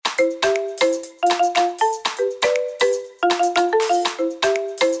Hosts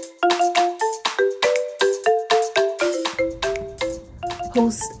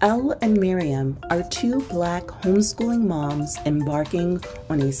Elle and Miriam are two Black homeschooling moms embarking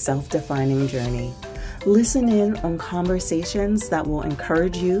on a self-defining journey. Listen in on conversations that will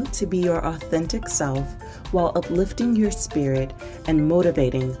encourage you to be your authentic self while uplifting your spirit and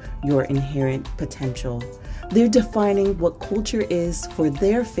motivating your inherent potential. They're defining what culture is for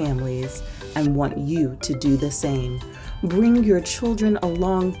their families and want you to do the same. Bring your children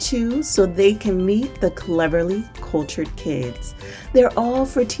along too so they can meet the cleverly cultured kids. They're all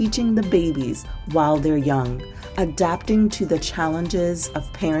for teaching the babies while they're young, adapting to the challenges of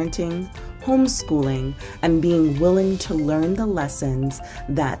parenting, homeschooling, and being willing to learn the lessons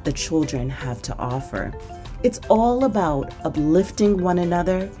that the children have to offer. It's all about uplifting one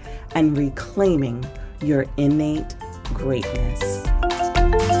another and reclaiming your innate greatness.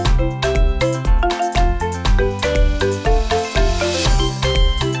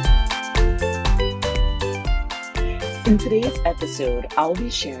 In today's episode, I'll be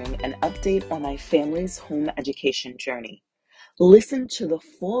sharing an update on my family's home education journey. Listen to the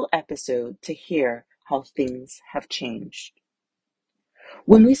full episode to hear how things have changed.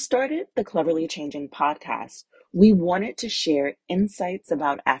 When we started the Cleverly Changing podcast, we wanted to share insights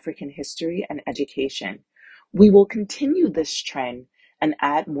about African history and education. We will continue this trend and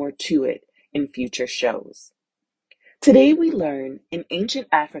add more to it in future shows. Today we learn in ancient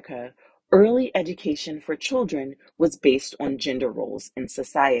Africa, early education for children was based on gender roles in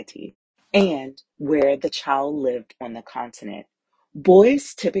society and where the child lived on the continent.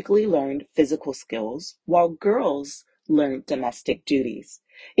 Boys typically learned physical skills while girls learned domestic duties.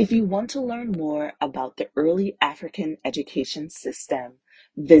 If you want to learn more about the early African education system,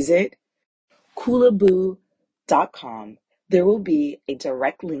 visit koolaboo.com. There will be a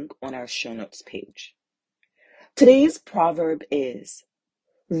direct link on our show notes page. Today's proverb is,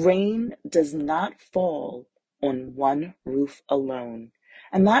 rain does not fall on one roof alone.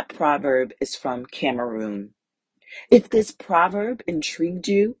 And that proverb is from Cameroon. If this proverb intrigued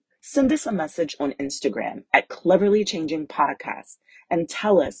you, send us a message on Instagram at Cleverly Changing Podcast and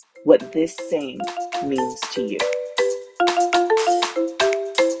tell us what this saying means to you.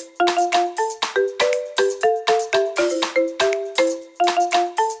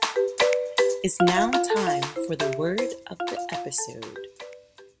 It's now time for the word of the episode.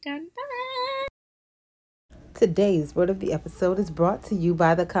 Dun, dun. Today's word of the episode is brought to you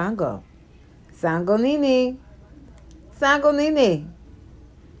by the Congo. Sangonini. Sangonini.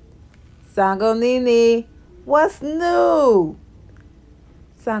 Sangonini. What's new?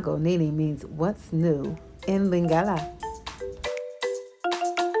 Sangonini means what's new in Lingala.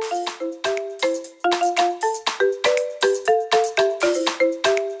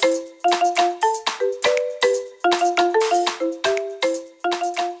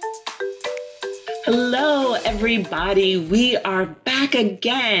 Hello, everybody. We are back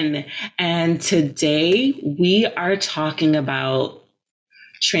again. And today we are talking about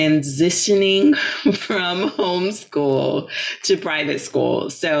transitioning from homeschool to private school.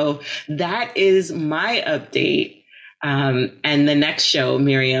 So that is my update. And the next show,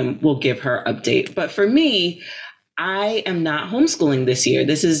 Miriam will give her update. But for me, I am not homeschooling this year.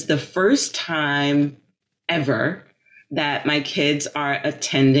 This is the first time ever that my kids are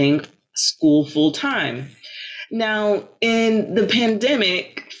attending school full time. Now, in the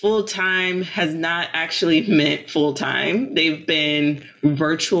pandemic, full time has not actually meant full time. They've been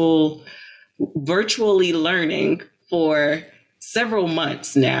virtually learning for several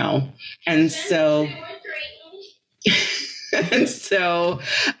months now. And so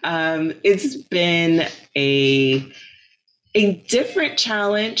it's been a different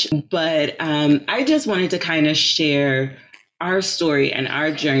challenge, but I just wanted to kind of share our story and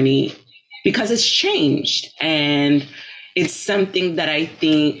our journey because it's changed. And it's something that I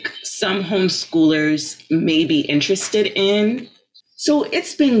think some homeschoolers may be interested in. So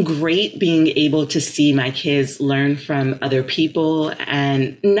it's been great being able to see my kids learn from other people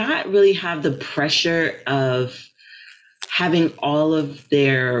and not really have the pressure of having all of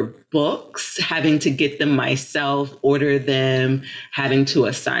their books, having to get them myself, order them, having to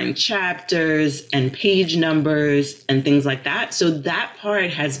assign chapters and page numbers and things like that. So that part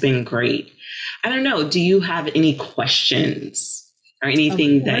has been great. I don't know. Do you have any questions or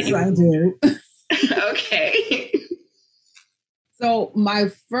anything that you... I do. Okay. So my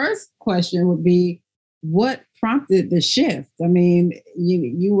first question would be, what prompted the shift? I mean,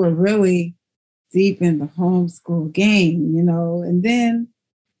 you were really deep in the homeschool game, and then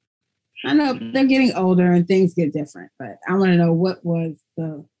I know they're getting older and things get different, but I want to know what was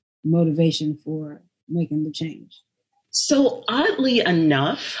the motivation for making the change? So oddly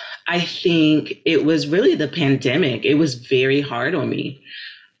enough, I think it was really the pandemic. It was very hard on me.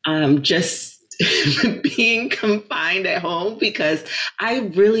 Just being confined at home because I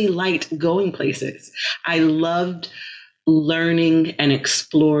really liked going places. I loved learning and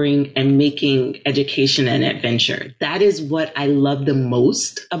exploring and making education an adventure. That is what I love the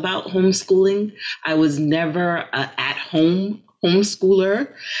most about homeschooling. I was never a at home homeschooler.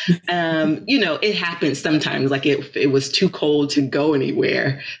 It happens sometimes, like if it was too cold to go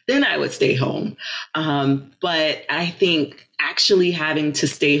anywhere, then I would stay home. But I think actually having to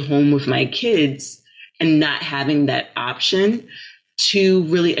stay home with my kids and not having that option to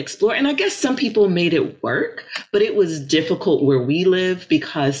really explore. And I guess some people made it work, but it was difficult where we live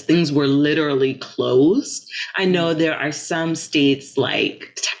because things were literally closed. I know there are some states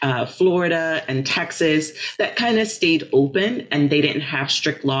like Florida and Texas that kind of stayed open and they didn't have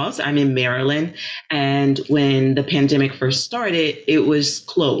strict laws. I'm in Maryland. And when the pandemic first started, it was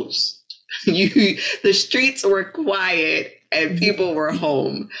closed. The streets were quiet and people were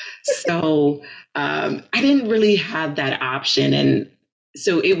home. So I didn't really have that option. And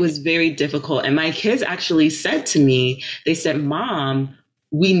so it was very difficult. And my kids actually said to me, they said, Mom,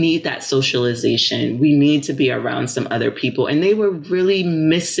 we need that socialization. We need to be around some other people. And they were really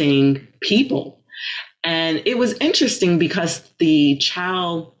missing people. And it was interesting because the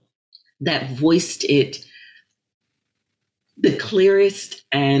child that voiced it the clearest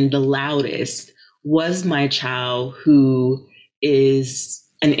and the loudest was my child, who is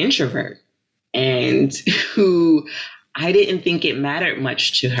an introvert and who I didn't think it mattered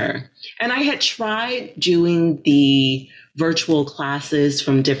much to her. And I had tried doing the virtual classes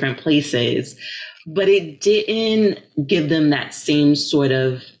from different places, but it didn't give them that same sort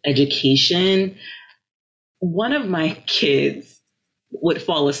of education. One of my kids would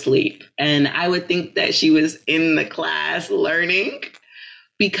fall asleep and I would think that she was in the class learning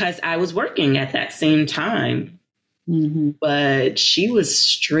because I was working at that same time. Mm-hmm. But she was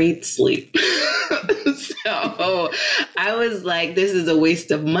straight sleep. So I was like, this is a waste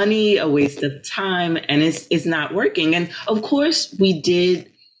of money, a waste of time, and it's not working. And of course, we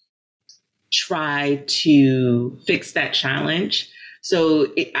did try to fix that challenge. So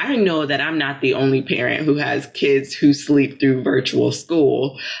I know that I'm not the only parent who has kids who sleep through virtual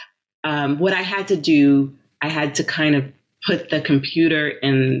school. What I had to do, I had to kind of put the computer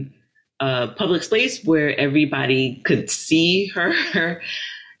in a public space where everybody could see her.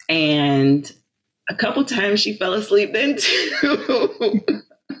 And a couple times she fell asleep then too.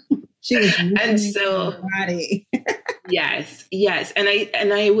 She was and so body. yes. And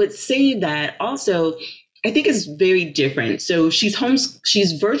I would say that also, I think it's very different. So she's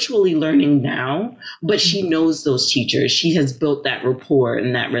virtually learning now, but she knows those teachers. She has built that rapport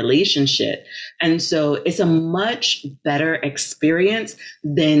and that relationship. And so it's a much better experience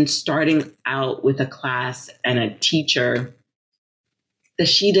than starting out with a class and a teacher that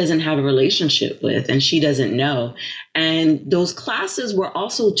she doesn't have a relationship with and she doesn't know. And those classes were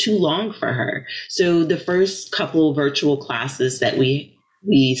also too long for her. So the first couple virtual classes that we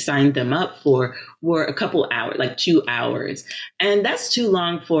signed them up for were a couple hours, like 2 hours. And that's too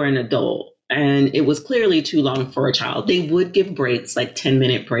long for an adult. And it was clearly too long for a child. They would give breaks, like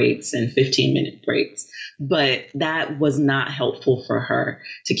 10-minute breaks and 15-minute breaks, but that was not helpful for her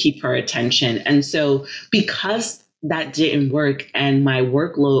to keep her attention. And so because that didn't work and my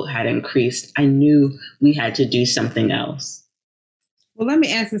workload had increased, I knew we had to do something else. Well, let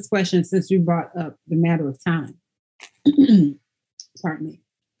me ask this question since you brought up the matter of time. Pardon me.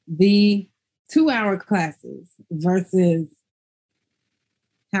 The 2-hour classes versus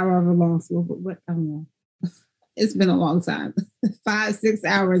however long school, what I don't know. It's been a long time. 5-6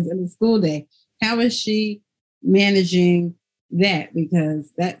 hours in a school day. How is she managing that?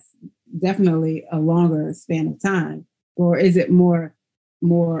 Because that's definitely a longer span of time. Or is it more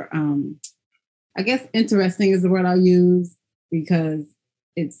I guess interesting is the word I'll use, because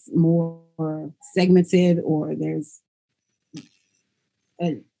it's more segmented, or there's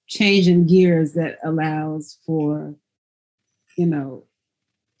a change in gears that allows for,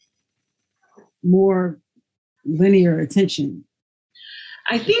 more linear attention?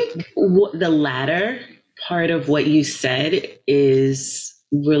 I think the latter part of what you said is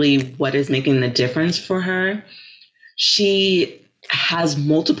really what is making the difference for her. She has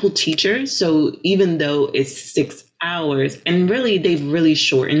multiple teachers. So even though it's 6 hours, and really they've really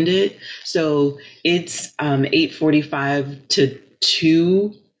shortened it. So it's 8:45 to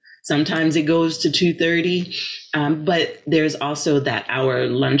 2. Sometimes it goes to 2:30. But there's also that hour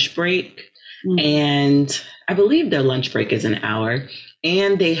lunch break. Mm-hmm. And I believe their lunch break is an hour.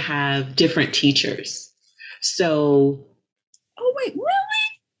 and they have different teachers. So. Oh, wait, really?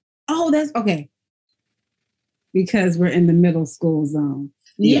 Oh, that's okay. Because we're in the middle school zone.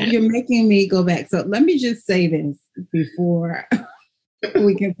 You're making me go back. So let me just say this before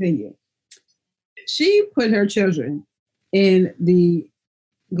we continue. She put her children in the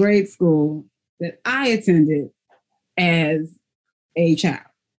grade school that I attended as a child.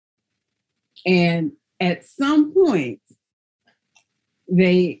 And at some point,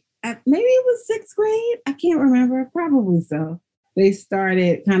 maybe it was sixth grade. I can't remember. Probably so. They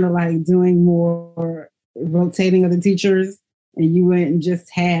started kind of like doing more rotating of the teachers, and you wouldn't just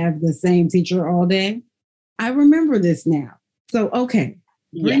have the same teacher all day. I remember this now. So, okay,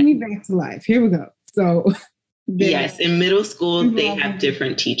 bring me back to life. Here we go. So, yes, in middle school, they have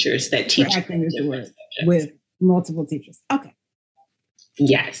different teachers that teach with multiple teachers. Okay.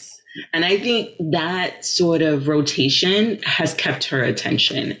 Yes. And I think that sort of rotation has kept her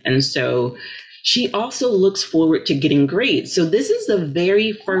attention. And so she also looks forward to getting grades. So this is the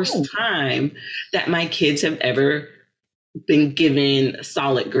very first time that my kids have ever been given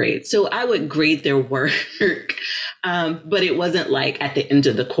solid grades. So I would grade their work, but it wasn't like at the end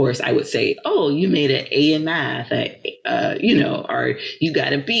of the course, I would say, oh, you made an A in math, or you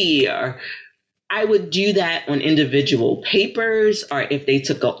got a B, or I would do that on individual papers or if they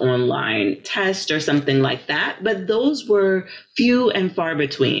took an online test or something like that. But those were few and far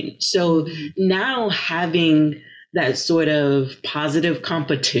between. So now having that sort of positive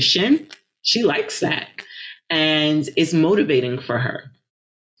competition, she likes that. And it's motivating for her.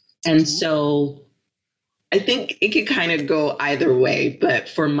 And so I think it could kind of go either way. But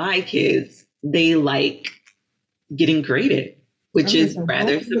for my kids, they like getting graded, which is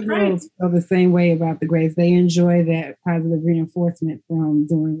rather surprising. The feel the same way about the grades. They enjoy that positive reinforcement from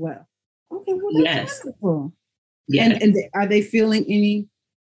doing well. Okay, well, that's wonderful. Yes. And are they feeling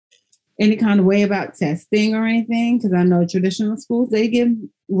any kind of way about testing or anything? Because I know traditional schools, they give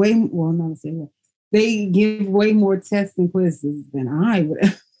way more tests and quizzes than I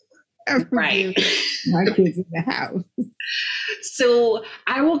would ever give my kids in the house. So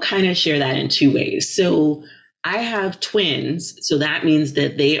I will kind of share that in two ways. So I have twins, so that means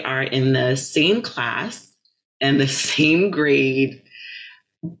that they are in the same class and the same grade.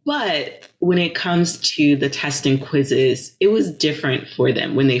 But when it comes to the testing quizzes, it was different for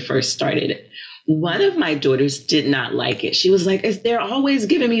them when they first started. One of my daughters did not like it. She was like, they're always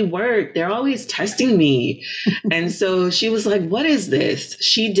giving me work. They're always testing me. And so she was like, what is this?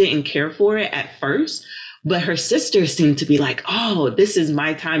 She didn't care for it at first. But her sister seemed to be like, oh, this is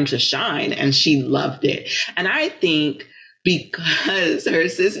my time to shine. And she loved it. And I think because her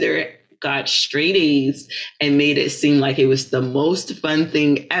sister got straight A's and made it seem like it was the most fun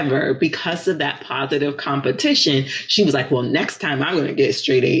thing ever because of that positive competition, she was like, well, next time I'm going to get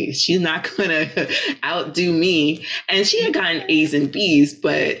straight A's. She's not going to outdo me. And she had gotten A's and B's,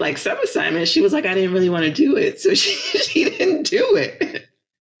 but like some assignments, she was like, I didn't really want to do it. So she didn't do it.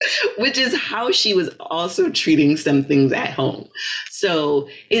 Which is how she was also treating some things at home. So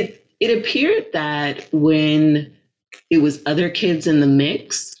it appeared that when it was other kids in the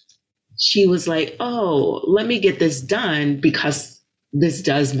mix, she was like, oh, let me get this done because this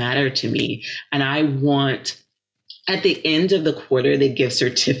does matter to me. And I want, at the end of the quarter, they give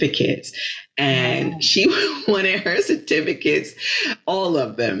certificates. And she wanted her certificates, all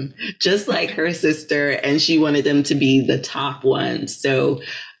of them, just like her sister. And she wanted them to be the top ones. So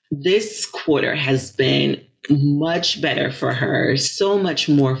this quarter has been much better for her. So much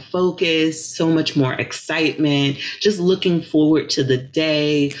more focus, so much more excitement, just looking forward to the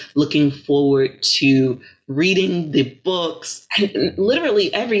day, looking forward to reading the books, and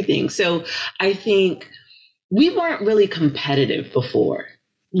literally everything. So I think we weren't really competitive before.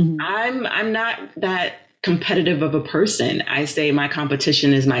 Mm-hmm. I'm not that competitive of a person. I say my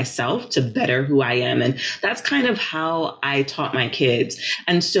competition is myself to better who I am. And that's kind of how I taught my kids.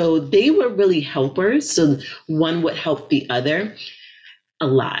 And so they were really helpers. So one would help the other a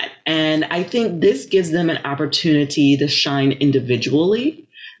lot. And I think this gives them an opportunity to shine individually.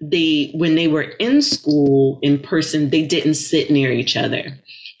 When they were in school in person, they didn't sit near each other.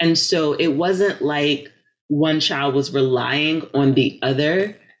 And so it wasn't like one child was relying on the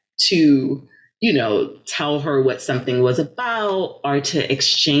other to tell her what something was about or to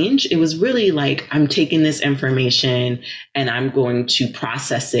exchange. It was really like, I'm taking this information and I'm going to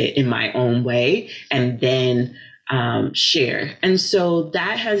process it in my own way and then share. And so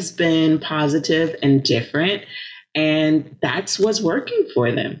that has been positive and different. And that's what's working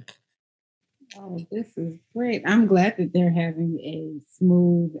for them. Oh, this is great. I'm glad that they're having a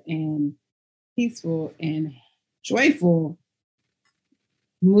smooth and peaceful and joyful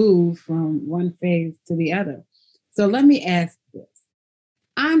move from one phase to the other. So let me ask this.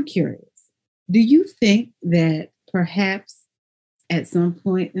 I'm curious. Do you think that perhaps at some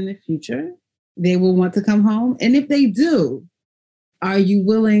point in the future they will want to come home? And if they do, are you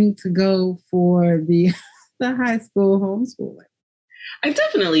willing to go for the high school homeschooling? I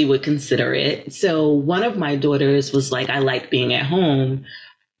definitely would consider it. So one of my daughters was like, I like being at home,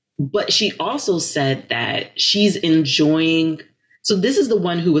 but she also said that she's enjoying. So this is the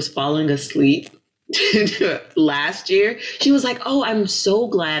one who was falling asleep last year. She was like, oh, I'm so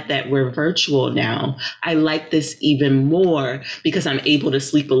glad that we're virtual now. I like this even more because I'm able to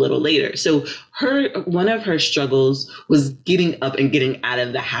sleep a little later. So one of her struggles was getting up and getting out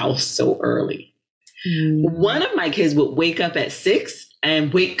of the house so early. One of my kids would wake up at 6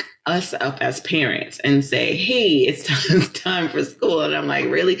 and wake us up as parents and say, hey, it's time for school. And I'm like,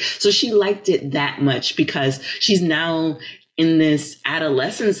 really? So she liked it that much because she's now in this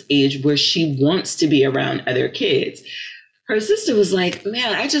adolescence age where she wants to be around other kids. Her sister was like,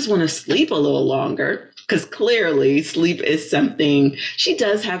 man, I just want to sleep a little longer. Because clearly sleep is something, she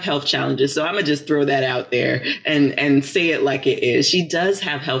does have health challenges. So I'm going to just throw that out there and say it like it is. She does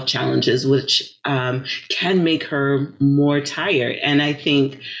have health challenges, which can make her more tired. And I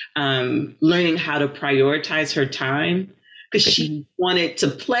think learning how to prioritize her time, because she wanted to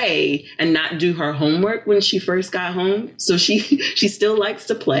play and not do her homework when she first got home. So she still likes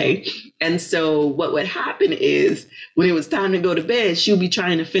to play. And so what would happen is when it was time to go to bed, she would be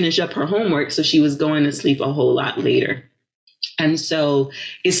trying to finish up her homework. So she was going to sleep a whole lot later. And so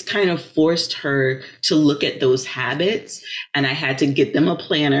it's kind of forced her to look at those habits. And I had to get them a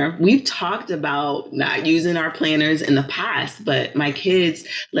planner. We've talked about not using our planners in the past, but my kids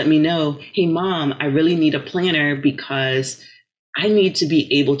let me know, hey, Mom, I really need a planner because I need to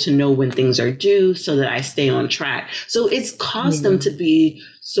be able to know when things are due so that I stay on track. So it's caused them to be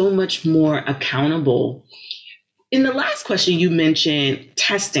so much more accountable. In the last question, you mentioned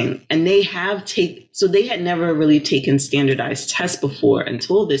testing, and they had never really taken standardized tests before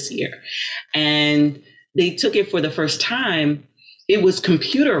until this year. And they took it for the first time. It was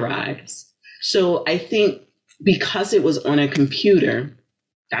computerized. So I think because it was on a computer,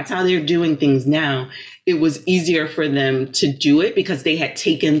 that's how they're doing things now. It was easier for them to do it because they had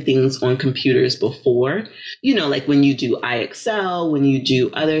taken things on computers before, like when you do iExcel, when you do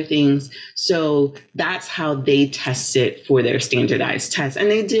other things. So that's how they tested for their standardized tests,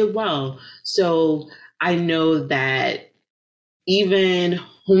 and they did well. So I know that even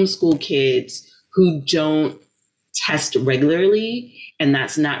homeschool kids who don't test regularly, and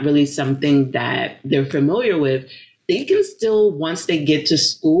that's not really something that they're familiar with, they can still, once they get to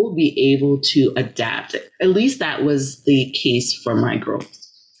school, be able to adapt. At least that was the case for my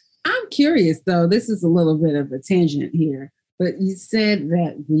girls. I'm curious, though. This is a little bit of a tangent here, but you said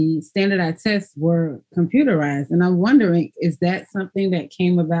that the standardized tests were computerized. And I'm wondering, is that something that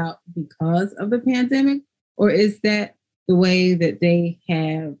came about because of the pandemic? Or is that the way that they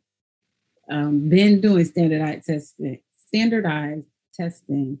have been doing standardized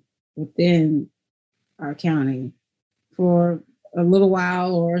testing within our county for a little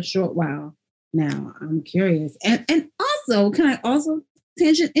while or a short while now? I'm curious. And also, can I also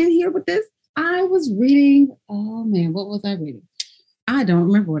tangent in here with this? I was reading, oh man, what was I reading? I don't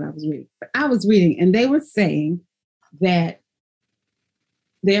remember what I was reading, but I was reading and they were saying that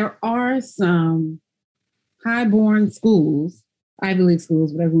there are some highborn schools, Ivy League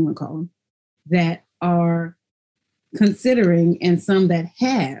schools, whatever you want to call them, that are considering, and some that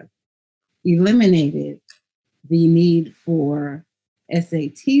have eliminated the need for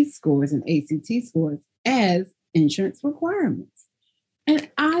SAT scores and ACT scores as entrance requirements. And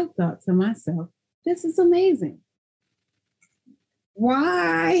I thought to myself, this is amazing.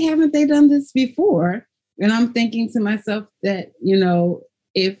 Why haven't they done this before? And I'm thinking to myself that,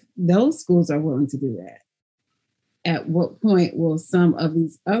 if those schools are willing to do that, at what point will some of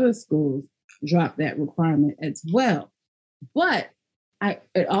these other schools drop that requirement as well? But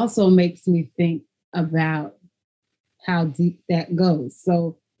it also makes me think about how deep that goes.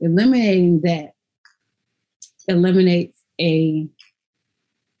 So eliminating that eliminates a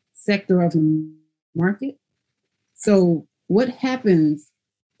sector of the market. So what happens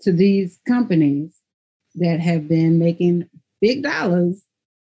to these companies that have been making big dollars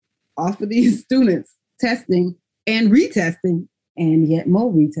off of these students testing and retesting and yet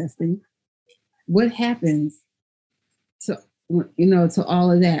more retesting? What happens to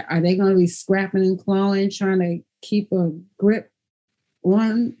all of that? Are they going to be scrapping and clawing, trying to keep a grip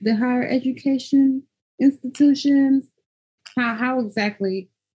on the higher education institutions? How exactly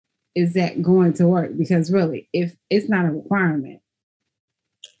is that going to work? Because really, if it's not a requirement,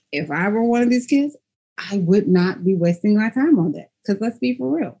 if I were one of these kids, I would not be wasting my time on that. Because let's be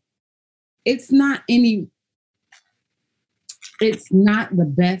for real. It's not the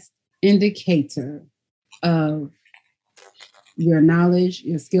best indicator of your knowledge,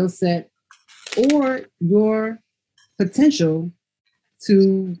 your skill set, or your potential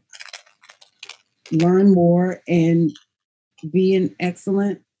to learn more and be an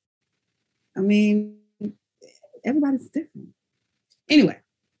excellent. I mean, everybody's different. Anyway,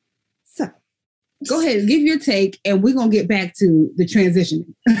 so go ahead, give your take, and we're going to get back to the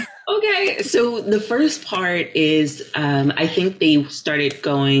transitioning. Okay, so the first part is I think they started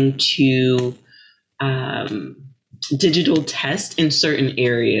going to digital tests in certain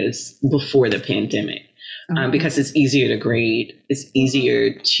areas before the pandemic because it's easier to grade, it's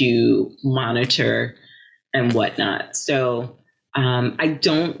easier to monitor and whatnot. So I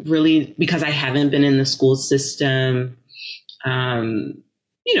don't really, because I haven't been in the school system,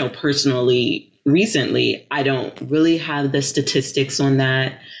 personally recently, I don't really have the statistics on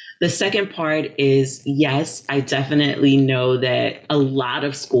that. The second part is, yes, I definitely know that a lot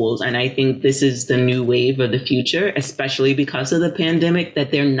of schools, and I think this is the new wave of the future, especially because of the pandemic,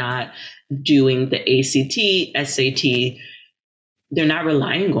 that they're not doing the ACT, SAT, they're not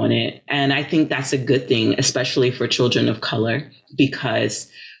relying on it. And I think that's a good thing, especially for children of color,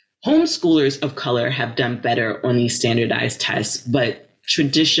 because homeschoolers of color have done better on these standardized tests. But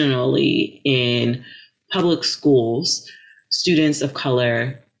traditionally in public schools, students of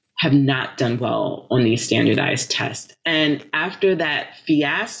color have not done well on these standardized tests. And after that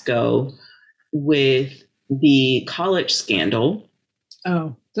fiasco with the college scandal,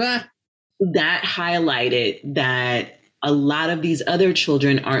 that highlighted that a lot of these other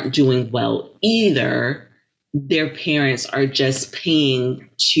children aren't doing well either. Their parents are just paying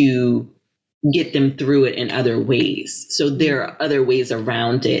to get them through it in other ways. So there are other ways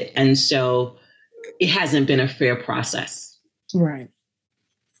around it. And so it hasn't been a fair process. Right.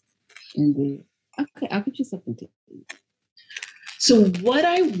 Indeed. Okay, I'll get you something to eat. So what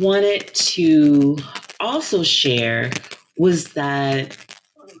I wanted to also share was that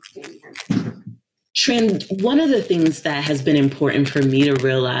one of the things that has been important for me to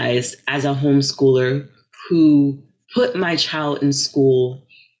realize as a homeschooler who put my child in school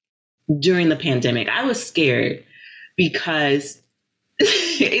during the pandemic, I was scared because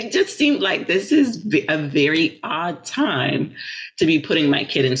it just seemed like this is a very odd time to be putting my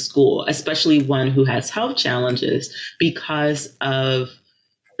kid in school, especially one who has health challenges because of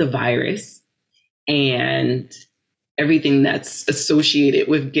the virus and everything that's associated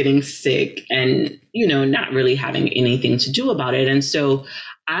with getting sick and, not really having anything to do about it. And so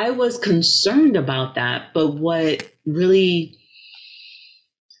I was concerned about that. But what really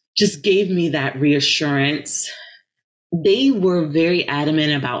just gave me that reassurance, they were very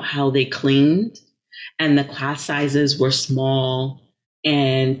adamant about how they cleaned, and the class sizes were small,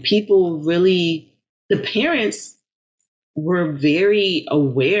 and the parents were very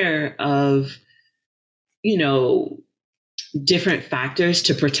aware of, different factors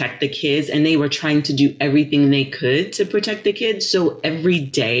to protect the kids, and they were trying to do everything they could to protect the kids. So every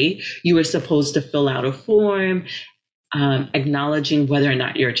day you were supposed to fill out a form acknowledging whether or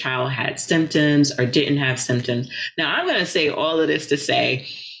not your child had symptoms or didn't have symptoms. Now, I'm going to say all of this to say,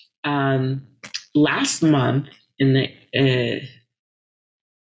 last month in the,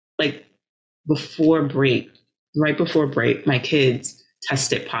 right before break, my kids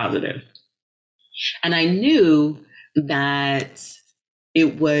tested positive. And I knew that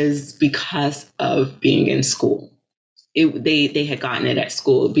it was because of being in school. They had gotten it at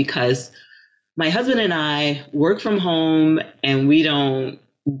school because my husband and I work from home and we don't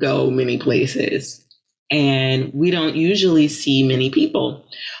go many places and we don't usually see many people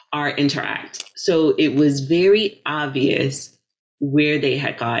or interact. So it was very obvious where they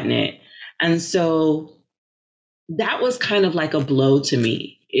had gotten it. And so that was kind of like a blow to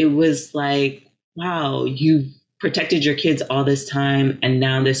me. It was like, wow, you've protected your kids all this time and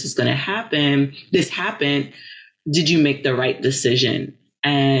now this is going to happen. This happened. Did you make the right decision?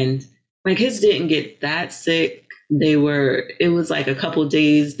 And my kids didn't get that sick. It was like a couple of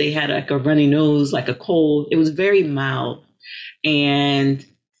days. They had like a runny nose, like a cold. It was very mild. And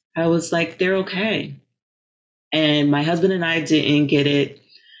I was like, they're okay. And my husband and I didn't get it.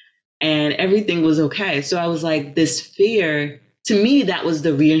 And everything was okay. So I was like, this fear, to me, that was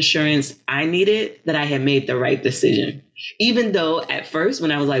the reassurance I needed that I had made the right decision. Even though at first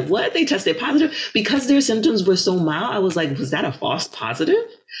when I was like, what? They tested positive? Because their symptoms were so mild, I was like, was that a false positive?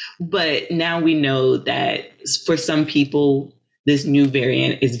 But now we know that for some people, this new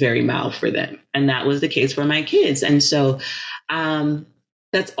variant is very mild for them. And that was the case for my kids. And so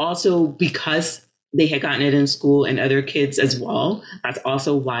that's also because they had gotten it in school and other kids as well. That's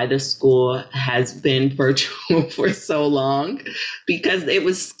also why the school has been virtual for so long, because it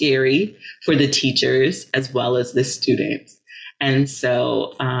was scary for the teachers as well as the students. And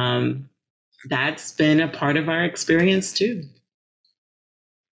so that's been a part of our experience too.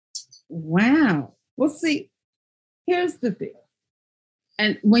 Wow. Well, see, here's the thing.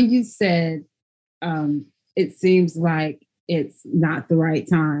 And when you said it seems like it's not the right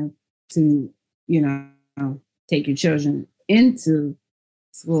time to, take your children into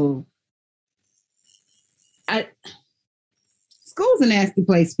school. School's a nasty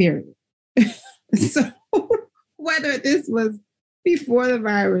place, period. So whether this was before the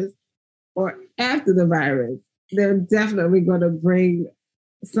virus or after the virus, they're definitely going to bring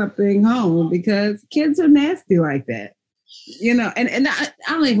something home because kids are nasty like that. And I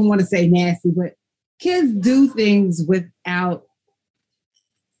don't even want to say nasty, but kids do things without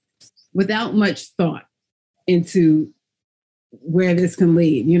much thought into where this can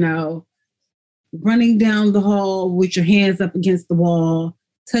lead, running down the hall with your hands up against the wall,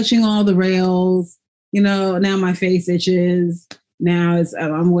 touching all the rails, now my face itches. Now it's,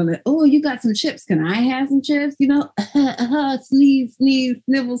 I'm going to, oh, you got some chips. Can I have some chips? Sneeze, sneeze,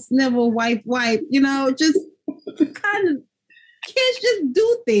 snivel, snivel, wipe, wipe, just kind of, kids just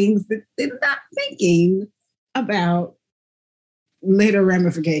do things that they're not thinking about later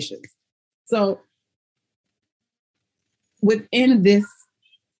ramifications. So within this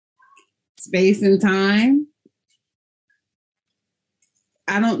space and time,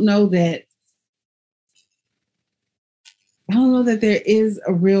 I don't know that there is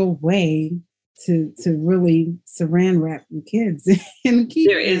a real way to really saran wrap your kids and keep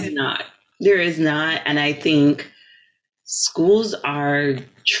There is not. And I think schools are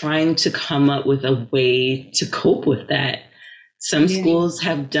trying to come up with a way to cope with that. Some schools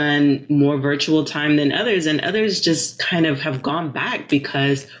have done more virtual time than others, and others just kind of have gone back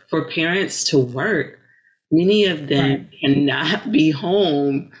because for parents to work, many of them cannot be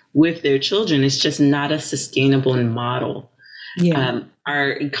home with their children. It's just not a sustainable model. Yeah.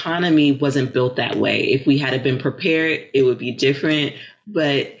 Our economy wasn't built that way. If we had been prepared, it would be different.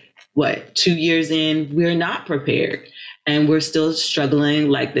 But 2 years in, we're not prepared. And we're still struggling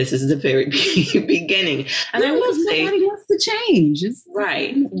like this is the very beginning. And I will say, nobody wants to change. It's,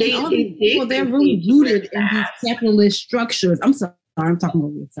 right. They're really rooted in these capitalist structures. I'm sorry, I'm talking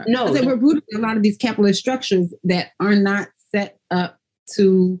over you. Sorry. No, we're rooted in a lot of these capitalist structures that are not set up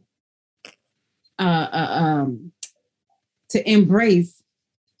to embrace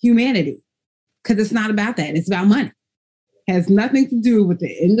humanity, because it's not about that. It's about money. It has nothing to do with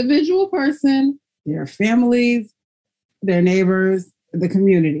the individual person, their families, their neighbors, the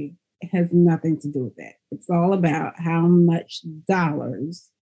community. It has nothing to do with that. It's all about how much dollars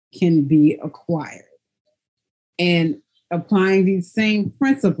can be acquired. And applying these same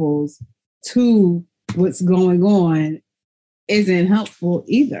principles to what's going on isn't helpful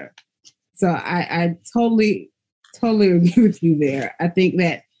either. So I totally agree with you there. I think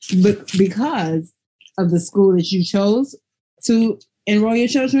that because of the school that you chose to enroll your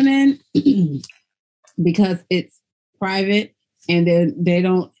children in, because it's private and they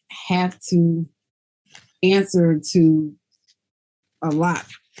don't have to answer to a lot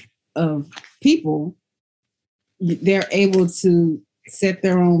of people, they're able to set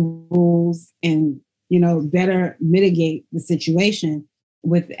their own rules and, better mitigate the situation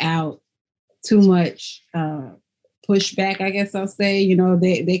without too much pushback, I guess I'll say.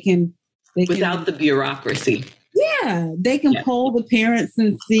 They can without the bureaucracy. Yeah, they can poll the parents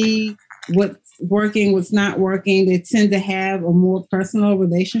and see what's working, what's not working. They tend to have a more personal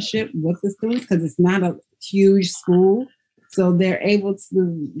relationship with the students because it's not a huge school. So they're able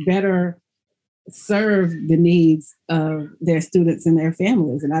to better serve the needs of their students and their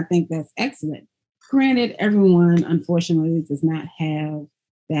families. And I think that's excellent. Granted, everyone, unfortunately, does not have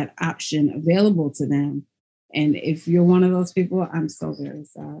that option available to them. And if you're one of those people, I'm so very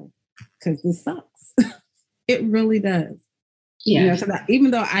sorry, because this sucks. It really does. Yeah.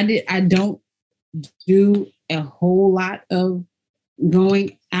 Even though I don't do a whole lot of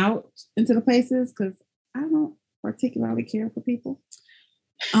going out into the places because I don't particularly care for people.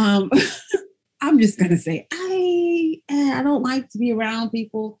 I'm just gonna say I don't like to be around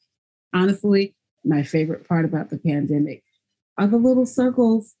people. Honestly, my favorite part about the pandemic are the little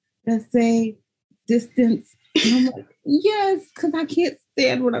circles that say distance. And I'm like, yes, because I can't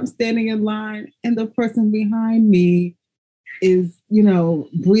stand when I'm standing in line and the person behind me is,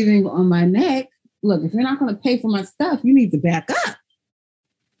 breathing on my neck. Look, if you're not going to pay for my stuff, you need to back up.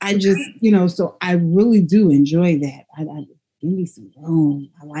 I just, so I really do enjoy that. give me some room.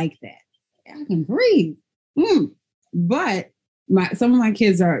 I like that. I can breathe. But some of my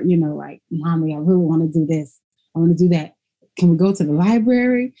kids are, like, Mommy, I really want to do this. I want to do that. Can we go to the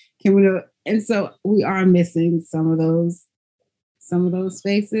library? Can we do? And so we are missing some of those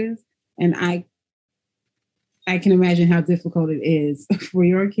spaces. And I can imagine how difficult it is for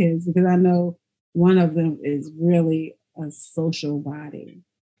your kids, because I know one of them is really a social body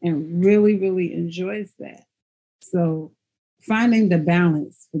and really, really enjoys that. So finding the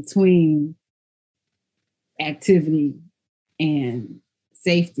balance between activity and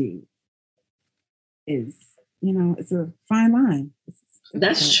safety is, it's a fine line.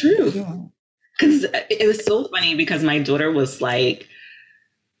 That's true. Because it was so funny, because my daughter was like,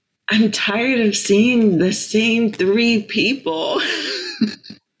 I'm tired of seeing the same 3 people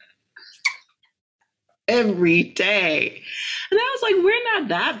every day. And I was like, we're not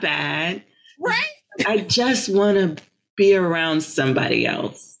that bad. Right. I just want to be around somebody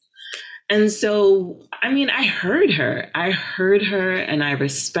else. And so, I heard her and I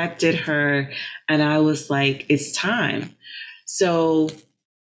respected her. And I was like, it's time. So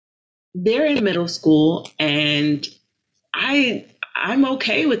they're in middle school, and I'm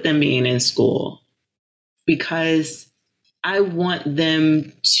okay with them being in school, because I want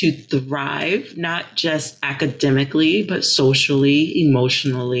them to thrive, not just academically, but socially,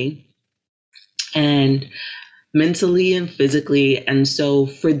 emotionally, and mentally and physically. And so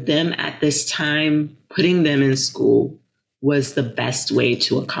for them at this time, putting them in school was the best way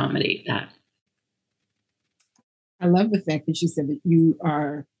to accommodate that. I love the fact that you said that you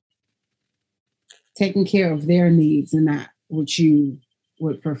are taking care of their needs and not what you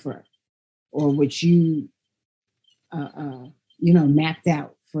would prefer or what you, mapped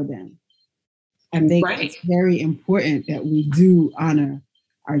out for them. I think It's very important that we do honor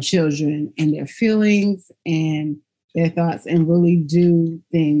our children and their feelings and their thoughts, and really do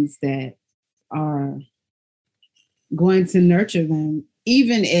things that are going to nurture them,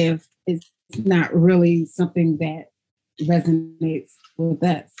 even if it's not really something that resonates with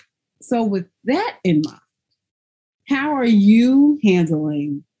us. So with that in mind, how are you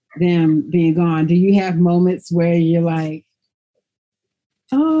handling them being gone? Do you have moments where you're like,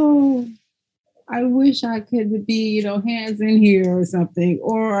 oh, I wish I could be, hands in here or something?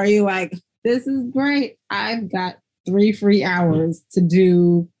 Or are you like, this is great. I've got 3 free hours to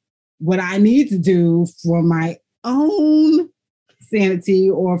do what I need to do for my own sanity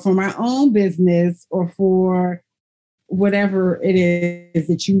or for my own business or for whatever it is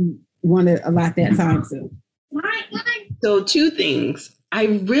that you want to allot that time to? So 2 things. I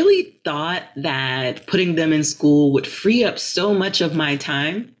really thought that putting them in school would free up so much of my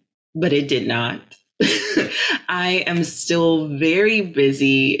time, but it did not. I am still very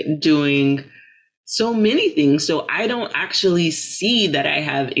busy doing so many things. So I don't actually see that I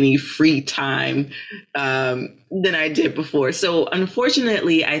have any free time than I did before. So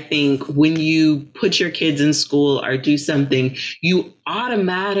unfortunately, I think when you put your kids in school or do something, you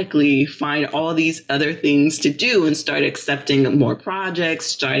automatically find all these other things to do and start accepting more projects,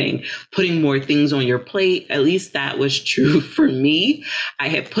 starting putting more things on your plate. At least that was true for me. I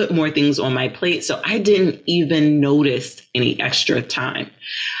had put more things on my plate, so I didn't even notice any extra time.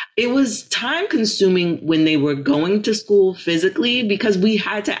 It was time consuming when they were going to school physically, because we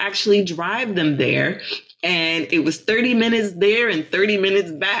had to actually drive them there, and it was 30 minutes there and 30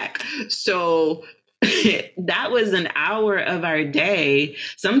 minutes back. So that was an hour of our day,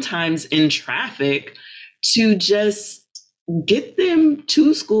 sometimes in traffic, to just get them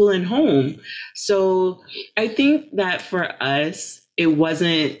to school and home. So I think that for us, it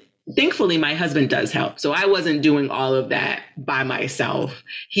wasn't, thankfully, my husband does help. So I wasn't doing all of that by myself.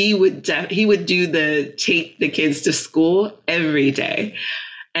 He would take the kids to school every day.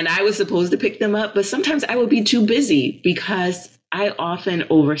 And I was supposed to pick them up, but sometimes I would be too busy because I often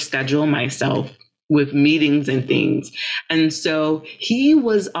overschedule myself with meetings and things. And so he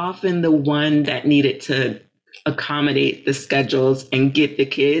was often the one that needed to accommodate the schedules and get the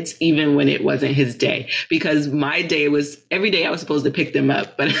kids, even when it wasn't his day, because my day was every day I was supposed to pick them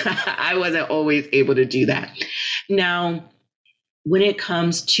up, but I wasn't always able to do that. Now, when it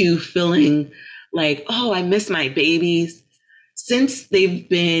comes to feeling like, oh, I miss my babies, since they've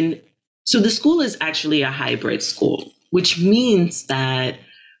been, so the school is actually a hybrid school, which means that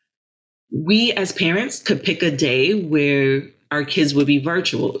we as parents could pick a day where our kids would be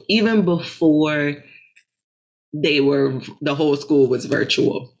virtual, even before the whole school was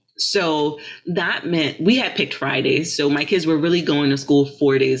virtual. So that meant we had picked Fridays. So my kids were really going to school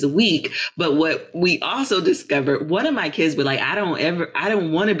 4 days a week. But what we also discovered, one of my kids were like, I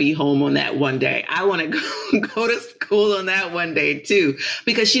don't want to be home on that one day. I want to go to school on that one day too,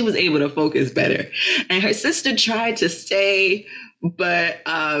 because she was able to focus better. And her sister tried to stay, but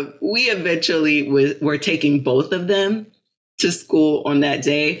we eventually were taking both of them to school on that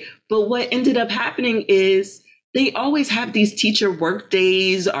day. But what ended up happening is they always have these teacher work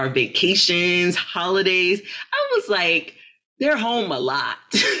days or vacations, holidays. I was like, they're home a lot.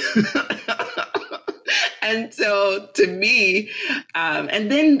 And so to me, and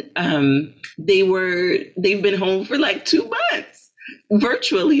then they've been home for like 2 months,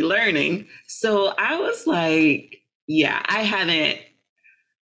 virtually learning. So I was like, yeah, I haven't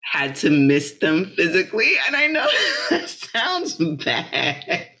had to miss them physically. And I know that sounds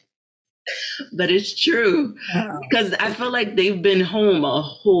bad, but it's true. Wow. Because I feel like they've been home a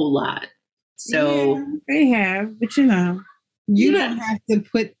whole lot. So yeah, they have, but you don't have to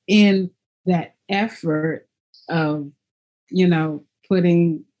put in that effort of,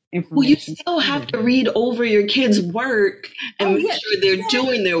 putting information. Well, you still have to read over your kids' work and make sure they're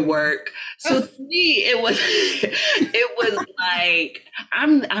doing their work. So to me, it was like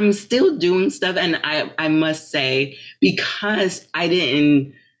I'm still doing stuff, and I must say, because I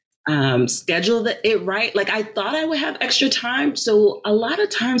didn't schedule it right. Like I thought I would have extra time. So a lot of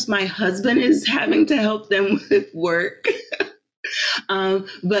times my husband is having to help them with work.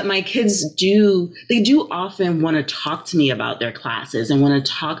 But my kids do often want to talk to me about their classes and want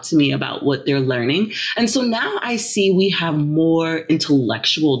to talk to me about what they're learning. And so now I see we have more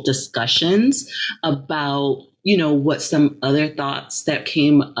intellectual discussions about, what some other thoughts that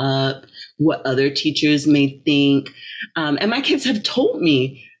came up, what other teachers may think. And my kids have told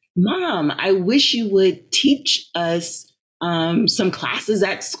me, Mom, I wish you would teach us some classes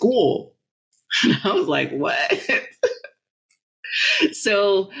at school. And I was like, what?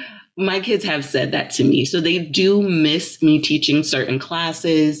 So my kids have said that to me. So they do miss me teaching certain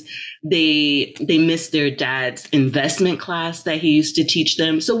classes. They miss their dad's investment class that he used to teach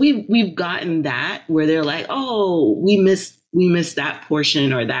them. So we've gotten that where they're like, oh, we missed that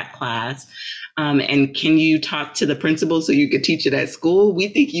portion or that class. And can you talk to the principal so you could teach it at school? We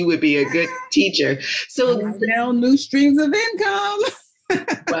think you would be a good teacher. So now new streams of income.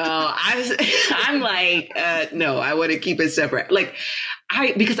 Well, I'm like, no, I want to keep it separate. Like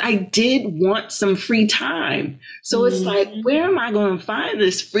because I did want some free time. So it's like, where am I going to find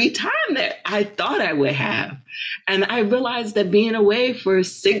this free time that I thought I would have? And I realized that being away for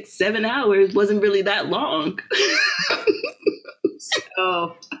 6-7 hours wasn't really that long.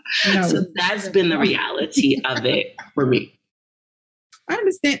 So that's been the reality of it for me. I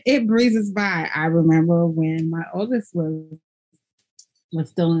understand. It breezes by. I remember when my oldest was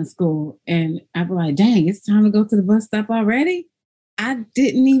still in school, and I'd be like, dang, it's time to go to the bus stop already. I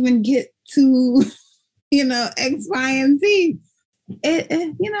didn't even get to, X, Y, and Z.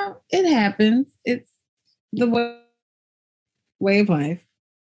 It happens. It's the way of life.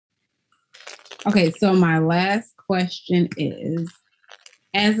 Okay, so my last question is,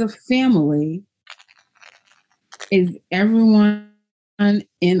 as a family, is everyone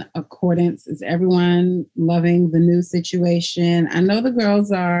in accordance? Is everyone loving the new situation? I know the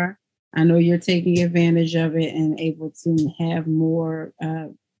girls are. I know you're taking advantage of it and able to have more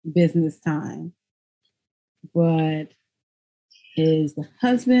business time. But is the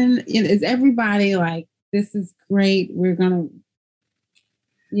husband, is everybody like, this is great, we're gonna,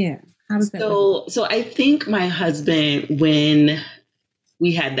 how does that work? So I think my husband, when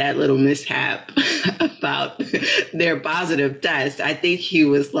we had that little mishap about their positive test, I think he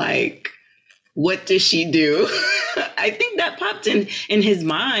was like, what does she do? I think that popped in his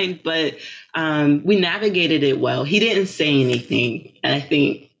mind, but we navigated it well. He didn't say anything. And I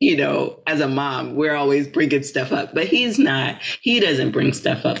think, as a mom, we're always bringing stuff up, but he's not. He doesn't bring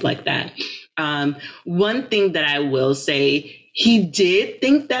stuff up like that. One thing that I will say, he did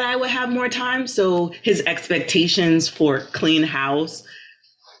think that I would have more time. So his expectations for clean house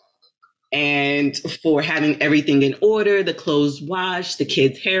and for having everything in order, the clothes washed, the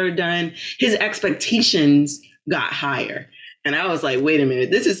kids' hair done, his expectations got higher. And I was like, wait a minute,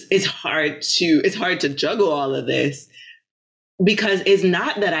 it's hard to juggle all of this, because it's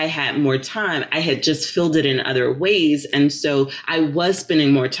not that I had more time. I had just filled it in other ways. And so I was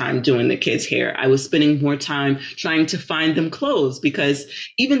spending more time doing the kids' hair. I was spending more time trying to find them clothes, because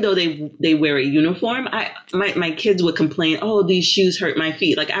even though they wear a uniform, my kids would complain, oh, these shoes hurt my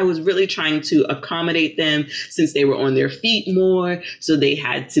feet. Like I was really trying to accommodate them since they were on their feet more. So they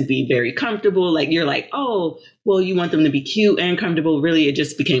had to be very comfortable. Like you're like, oh, well, you want them to be cute and comfortable. Really, it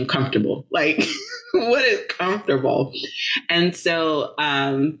just became comfortable. Like, what is comfortable? And so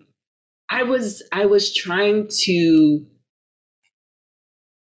I was trying to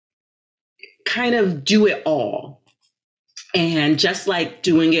kind of do it all. And just like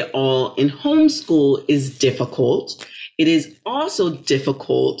doing it all in homeschool is difficult, it is also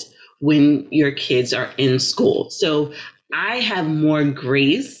difficult when your kids are in school. So I have more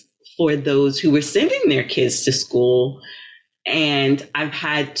grace for those who were sending their kids to school. And I've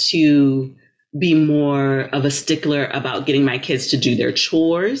had to be more of a stickler about getting my kids to do their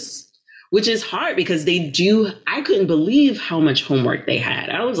chores, which is hard because I couldn't believe how much homework they had.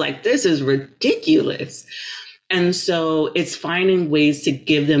 I was like, this is ridiculous. And so it's finding ways to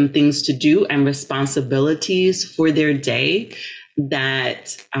give them things to do and responsibilities for their day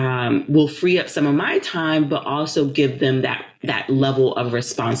that will free up some of my time, but also give them that level of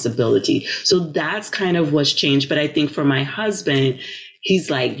responsibility. So that's kind of what's changed. But I think for my husband,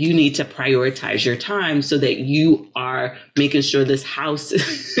 he's like, you need to prioritize your time so that you are making sure this house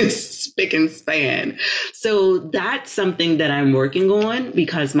is spick and span. So that's something that I'm working on,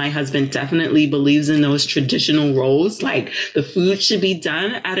 because my husband definitely believes in those traditional roles. Like, the food should be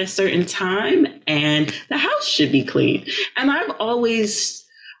done at a certain time and the house should be clean. And I've always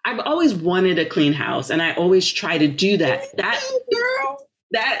wanted a clean house, and I always try to do that.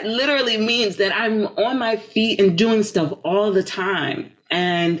 That literally means that I'm on my feet and doing stuff all the time.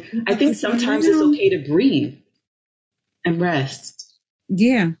 And I think sometimes it's okay to breathe and rest.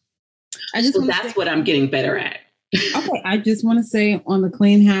 Yeah. That's what I'm getting better at. Okay. I just want to say, on the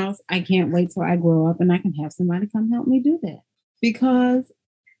clean house, I can't wait till I grow up and I can have somebody come help me do that. Because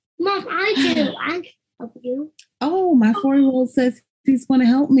Mom, I do. I can help you. Oh, my 4-year-old says he's going to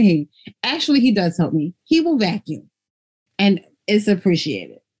help me. Actually, he does help me. He will vacuum. And it's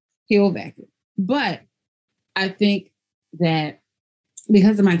appreciated. He will vacuum. But I think that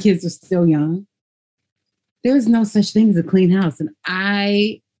because my kids are still young, there's no such thing as a clean house. And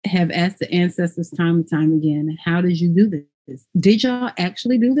I have asked the ancestors time and time again, how did you do this? Did y'all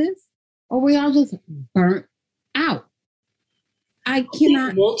actually do this? Or were y'all just burnt out? I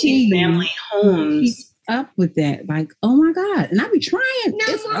cannot multi-family homes keep up with that. Like, oh my God. And I be trying. No,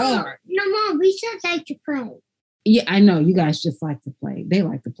 it's hard. No, Mom, we just like to play. Yeah, I know. You guys just like to play. They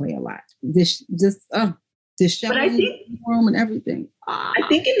like to play a lot. This room and everything. I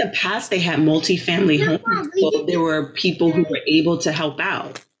think in the past they had multi-family homes, so there were people who were able to help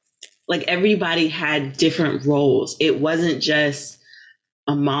out. Like, everybody had different roles. It wasn't just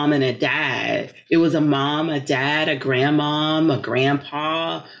a mom and a dad. It was a mom, a dad, a grandmom, a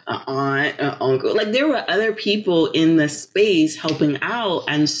grandpa, an aunt, an uncle. Like, there were other people in the space helping out.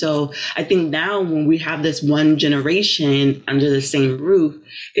 And so I think now when we have this one generation under the same roof,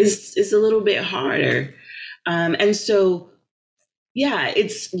 it's a little bit harder. And so, yeah,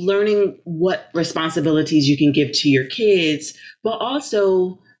 it's learning what responsibilities you can give to your kids, but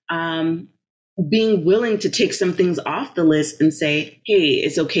also being willing to take some things off the list and say, hey,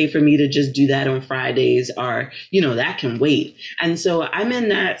 it's okay for me to just do that on Fridays, or, that can wait. And so I'm in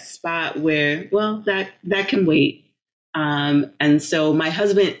that spot where, well, that can wait. And so my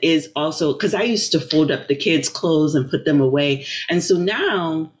husband is also, because I used to fold up the kids' clothes and put them away. And so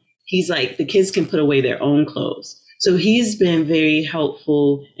now he's like, the kids can put away their own clothes. So he's been very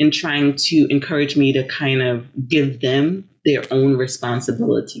helpful in trying to encourage me to kind of give them their own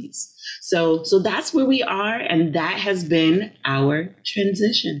responsibilities. So that's where we are. And that has been our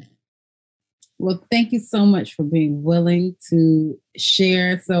transition. Well, thank you so much for being willing to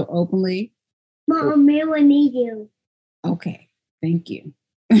share so openly. Mom, we need you. Okay. Thank you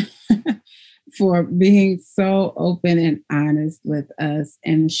for being so open and honest with us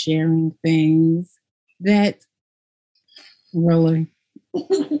and sharing things that really.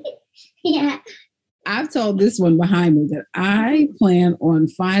 Yeah. I've told this one behind me that I plan on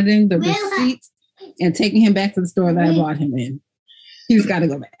finding the receipt and taking him back to the store that I bought him in. He's got to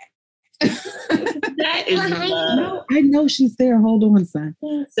go back. That is love. No, I know she's there. Hold on, son.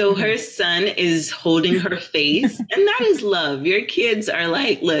 So her son is holding her face, and that is love. Your kids are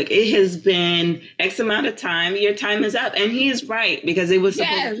like, look, it has been X amount of time. Your time is up. And he is right, because it was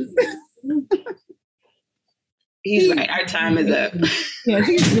supposed to. He's right. Our time is up. Yes,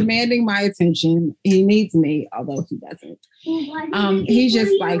 he's demanding my attention. He needs me, although he doesn't. He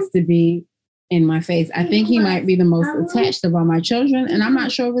just likes to be in my face. I think he might be the most attached of all my children, and I'm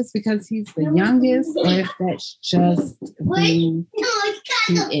not sure if it's because he's the youngest or if that's just who he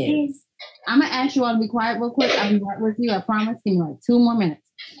is. I'm gonna ask you all to be quiet real quick. I'll be right with you. I promise. Give me like 2 more minutes.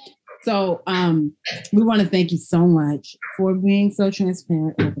 So, we want to thank you so much for being so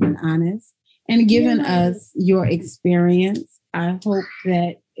transparent, open, and honest, and giving us your experience. I hope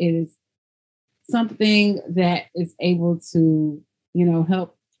that it is something that is able to,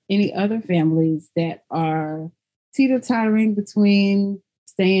 help any other families that are teeter-tottering between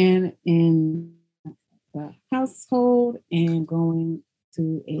staying in the household and going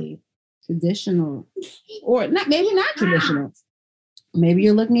to a traditional, or maybe not traditional. Maybe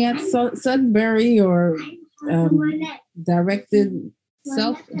you're looking at Sudbury or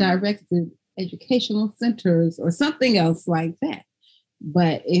self-directed educational centers or something else like that.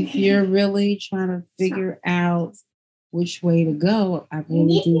 But if you're really trying to figure out which way to go, I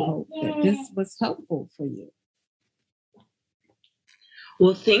really do hope that this was helpful for you.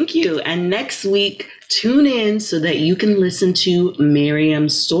 Well, thank you. And next week, tune in so that you can listen to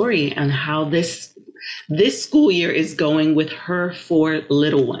Miriam's story on how this school year is going with her 4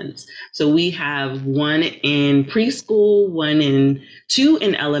 little ones. So we have 1 in preschool, 2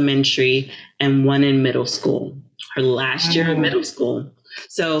 in elementary, and 1 in middle school, her last year of middle school.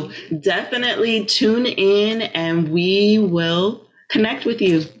 So definitely tune in and we will connect with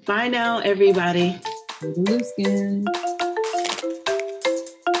you. Bye now, everybody. Blue skin.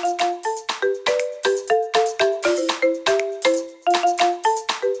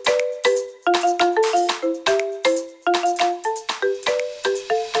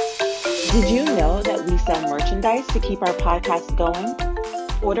 Did you know that we sell merchandise to keep our podcast going?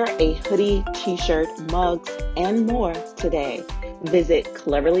 Order a hoodie, t-shirt, mugs, and more today. Visit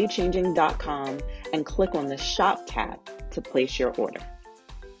cleverlychanging.com and click on the shop tab to place your order.